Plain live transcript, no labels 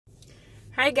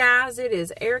Hey guys, it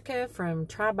is Erica from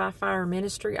Tribe by Fire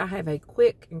Ministry. I have a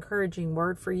quick, encouraging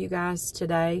word for you guys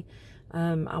today.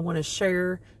 I want to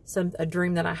share a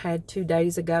dream that I had 2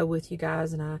 days ago with you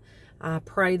guys, and I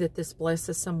pray that this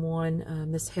blesses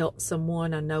someone, this helps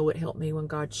someone. I know it helped me when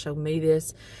God showed me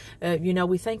this. You know,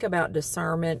 we think about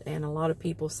discernment, and a lot of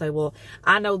people say, well,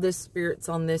 I know this spirit's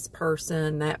on this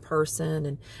person, that person,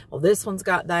 and well, this one's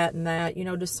got that and that. You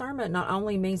know, discernment not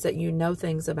only means that you know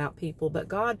things about people, but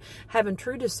God, having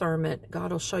true discernment,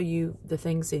 God will show you the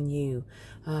things in you.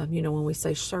 You know, when we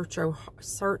say, search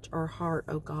our heart,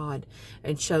 oh God,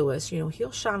 and show us, you know,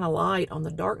 He'll shine a light on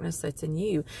the darkness that's in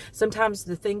you. Sometimes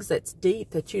the things that's deep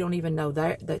that you don't even know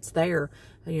that's there,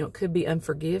 you know, it could be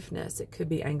unforgiveness, it could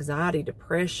be anxiety,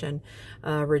 depression,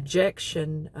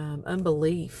 rejection,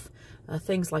 unbelief,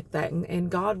 things like that, and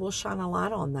God will shine a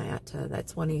light on that.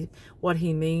 That's what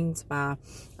He means by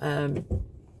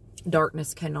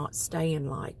darkness cannot stay in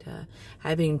light.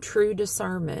 Having true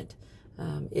discernment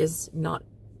is not,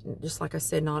 just like I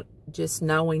said, not just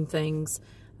knowing things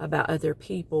about other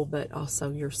people, but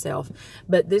also yourself.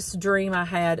 But this dream I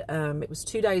had, it was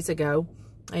 2 days ago,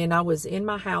 and I was in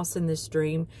my house in this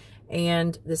dream,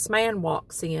 and this man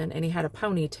walks in, and he had a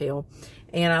ponytail,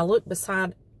 and I looked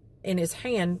beside in his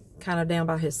hand, kind of down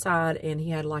by his side, and he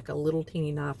had like a little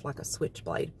teeny knife, like a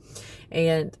switchblade.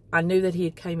 And I knew that he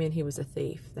had came in, he was a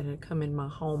thief that had come in my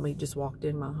home. He just walked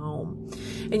in my home.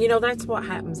 And you know, that's what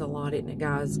happens a lot, isn't it,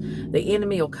 guys? The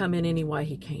enemy will come in any way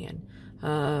he can.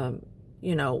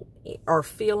 You know, our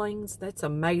feelings, that's a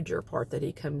major part that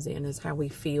he comes in, is how we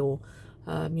feel.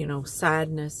 You know,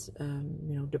 sadness,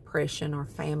 you know, depression, our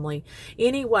family.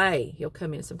 Anyway, he'll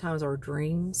come in. Sometimes our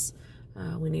dreams,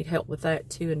 we need help with that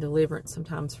too, and deliverance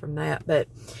sometimes from that. But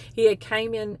he had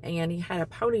came in, and he had a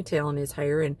ponytail in his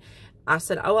hair, and I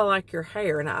said, oh, I like your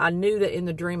hair. And I knew that in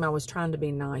the dream I was trying to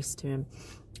be nice to him.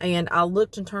 And I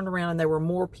looked and turned around, and there were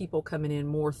more people coming in,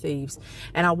 more thieves.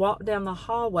 And I walked down the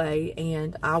hallway,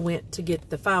 and I went to get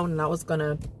the phone, and I was going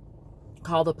to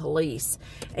call the police.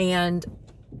 And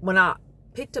when I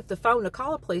picked up the phone to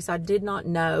call the police, I did not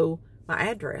know my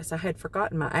address. I had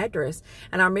forgotten my address.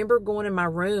 And I remember going in my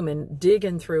room and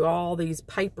digging through all these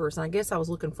papers. And I guess I was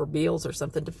looking for bills or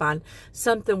something to find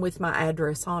something with my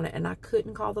address on it. And I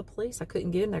couldn't call the police. I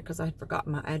couldn't get in there because I had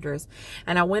forgotten my address.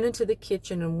 And I went into the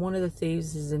kitchen, and one of the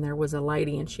thieves is in there, was a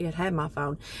lady, and she had my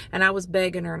phone. And I was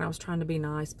begging her, and I was trying to be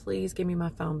nice. Please give me my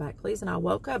phone back, please. And I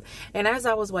woke up. And as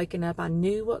I was waking up, I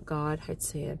knew what God had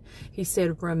said. He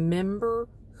said, remember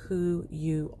who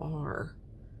you are.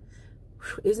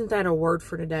 Isn't that a word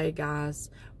for today, guys?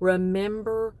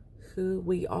 Remember who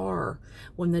we are.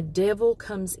 When the devil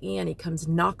comes in, he comes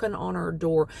knocking on our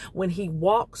door. When he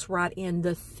walks right in,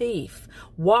 the thief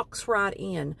walks right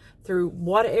in through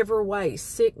whatever way,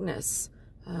 sickness,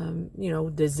 you know,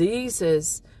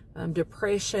 diseases,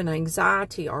 depression,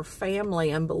 anxiety, our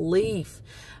family, unbelief,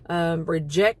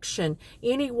 rejection,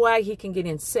 any way he can get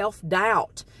in,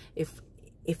 self-doubt.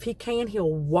 If he can,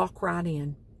 he'll walk right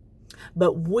in.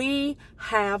 But we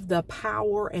have the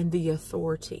power and the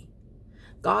authority.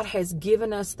 God has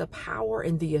given us the power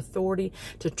and the authority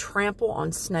to trample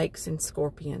on snakes and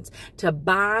scorpions, to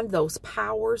bind those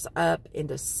powers up and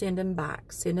to send them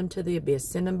back, send them to the abyss,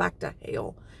 send them back to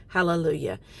hell.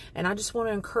 Hallelujah. And I just want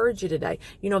to encourage you today.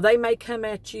 You know, they may come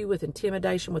at you with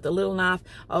intimidation, with a little knife.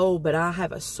 Oh, but I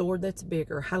have a sword that's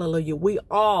bigger. Hallelujah. We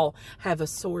all have a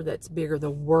sword that's bigger, the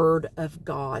Word of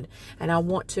God. And I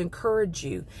want to encourage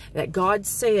you that God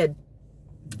said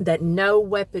that no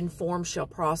weapon formed shall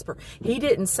prosper. He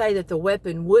didn't say that the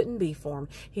weapon wouldn't be formed.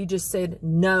 He just said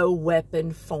no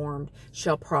weapon formed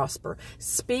shall prosper.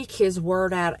 Speak His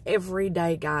word out every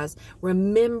day, guys.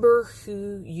 Remember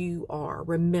who you are.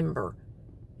 Remember.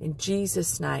 In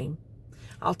Jesus' name.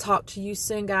 I'll talk to you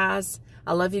soon, guys.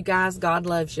 I love you guys. God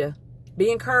loves you.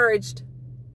 Be encouraged.